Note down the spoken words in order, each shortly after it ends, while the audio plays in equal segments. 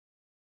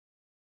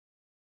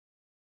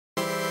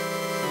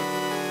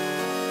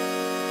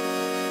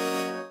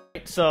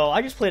So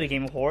I just played a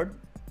game of Hoard.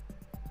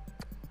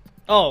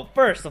 Oh,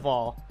 first of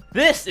all,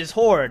 this is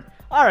Hoard.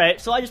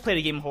 Alright, so I just played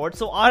a game of Hoard,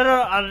 so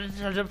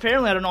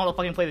apparently I don't know how to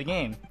fucking play the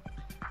game.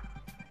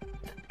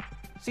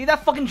 See,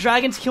 that fucking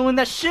dragon's killing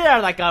that shit out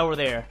of that guy over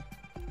there.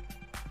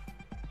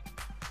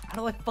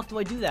 How the fuck do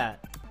I do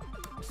that?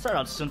 Let's start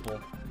out simple.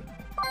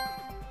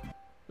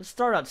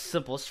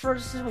 Let's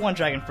first one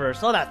dragon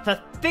first. Oh,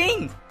 that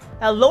thing!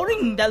 That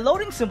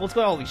loading symbol is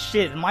going, holy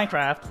shit, in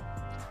Minecraft.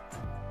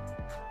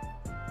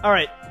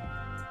 Alright.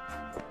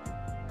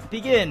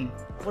 Begin.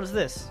 What is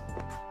this?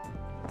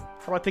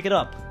 How do I pick it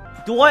up?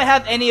 Do I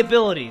have any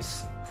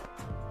abilities?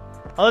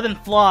 Other than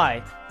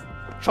fly.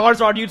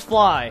 Charizard used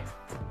fly.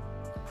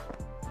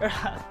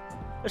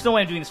 There's no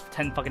way I'm doing this for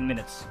 10 fucking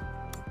minutes.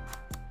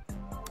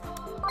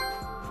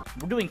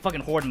 We're doing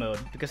fucking Hoard mode,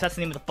 because that's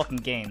the name of the fucking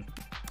game.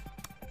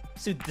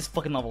 Let's do this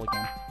fucking level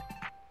again.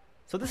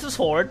 So this is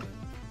Hoard.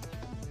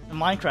 In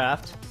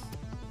Minecraft.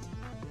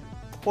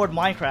 Hoard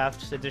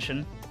Minecraft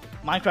edition.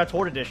 Minecraft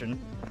Hoard edition.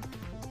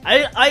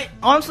 I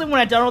honestly, when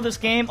I downloaded this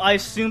game, I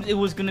assumed it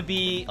was gonna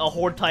be a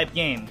Hoard type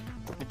game.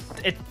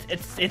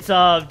 It's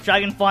a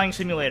dragon flying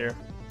simulator.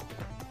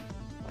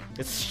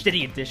 It's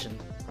shitty edition.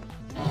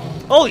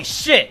 Holy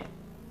shit!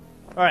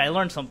 Alright, I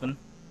learned something.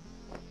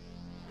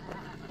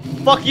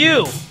 Fuck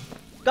you!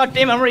 God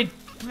damn it, I'm already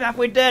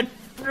halfway dead.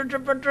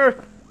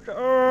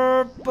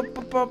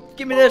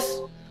 Give me this.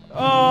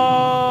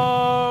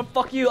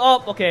 Fuck you.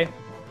 Oh, okay.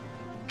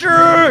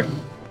 How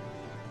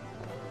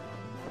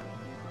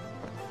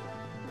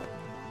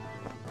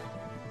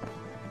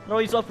do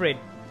I use upgrade?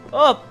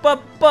 Oh,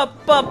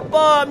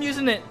 I'm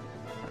using it.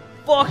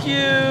 Fuck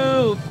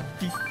you,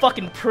 you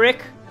fucking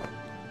prick.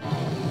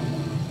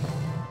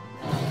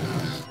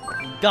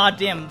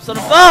 Goddamn son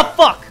of— oh,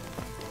 fuck!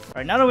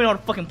 Alright, now that we know how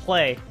to fucking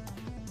play.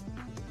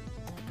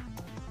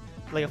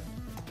 Like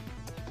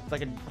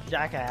a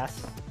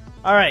jackass.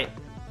 Alright.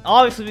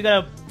 Obviously we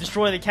gotta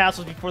destroy the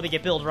castles before they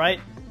get built,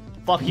 right?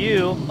 Fuck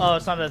you. Oh,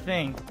 it's not a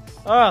thing.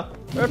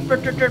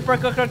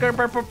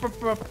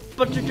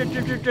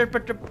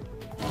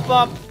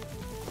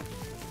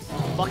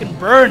 Fucking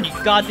burn, you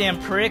goddamn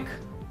prick.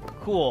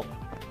 Cool.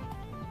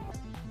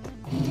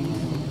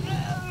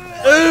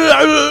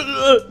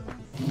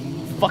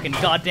 Fucking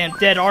goddamn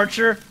dead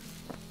archer.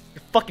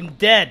 You're fucking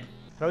dead.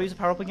 How do I use the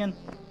power up again?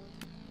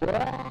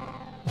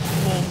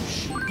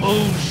 Boosh.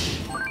 Boosh.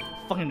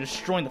 Fucking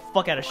destroying the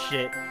fuck out of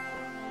shit.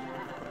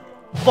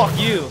 Fuck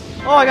you.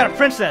 Oh, I got a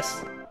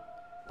princess.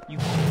 You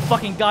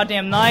fucking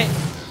goddamn knight.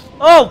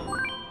 Oh!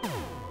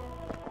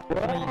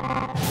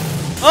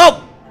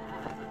 Oh!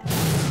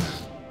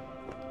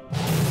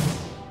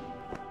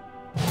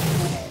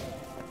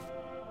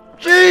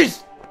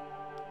 Jeez!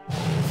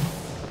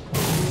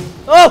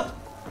 Oh!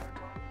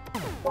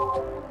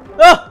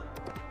 Oh!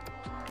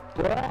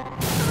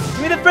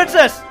 Give me the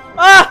princess!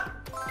 Ah!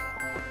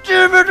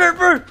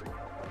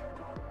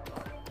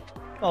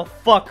 Oh,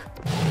 fuck.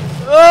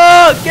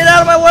 Oh, get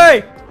out of my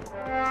way!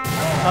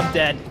 I'm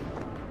dead.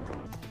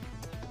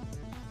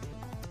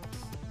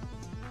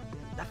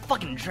 That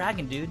fucking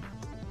dragon, dude.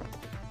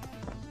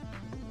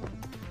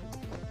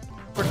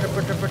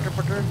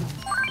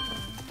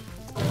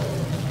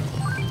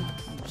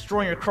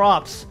 Destroying your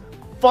crops.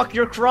 Fuck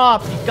your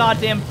crops, you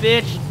goddamn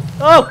bitch.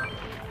 Oh!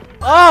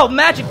 Oh,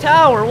 magic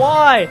tower,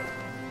 why?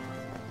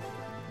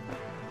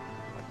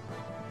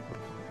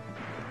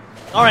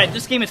 Alright,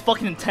 this game is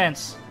fucking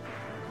intense.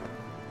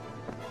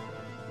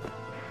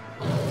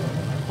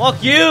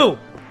 Fuck you!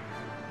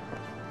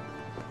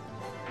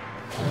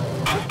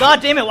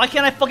 God damn it, why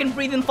can't I fucking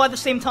breathe and fly at the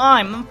same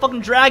time? I'm a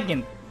fucking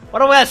dragon. Why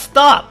do I gotta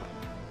stop?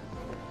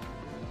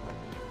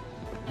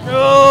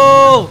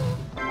 No!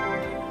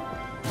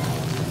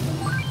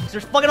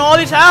 There's fucking all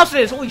these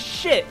houses! Holy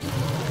shit!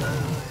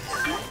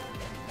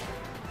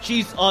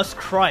 Jesus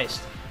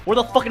Christ. Where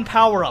are the fucking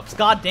power-ups?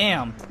 God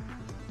damn.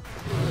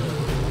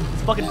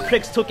 These fucking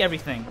pricks took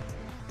everything.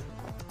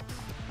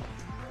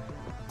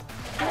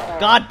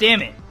 God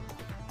damn it.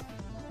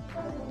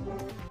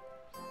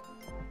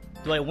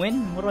 Do I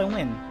win? What do I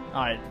win?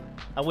 Alright.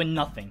 I win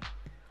nothing.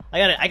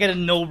 I got a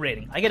no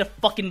rating. I get a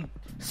fucking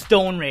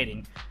stone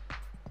rating.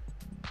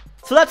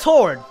 So that's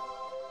Hoard.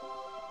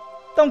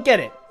 Don't get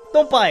it.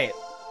 Don't buy it.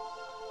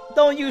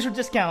 Don't use your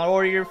discount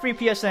or your free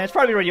PSN. It's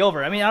probably already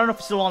over. I mean, I don't know if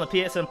it's still on the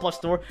PSN Plus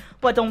store,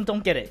 but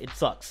don't get it. It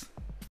sucks.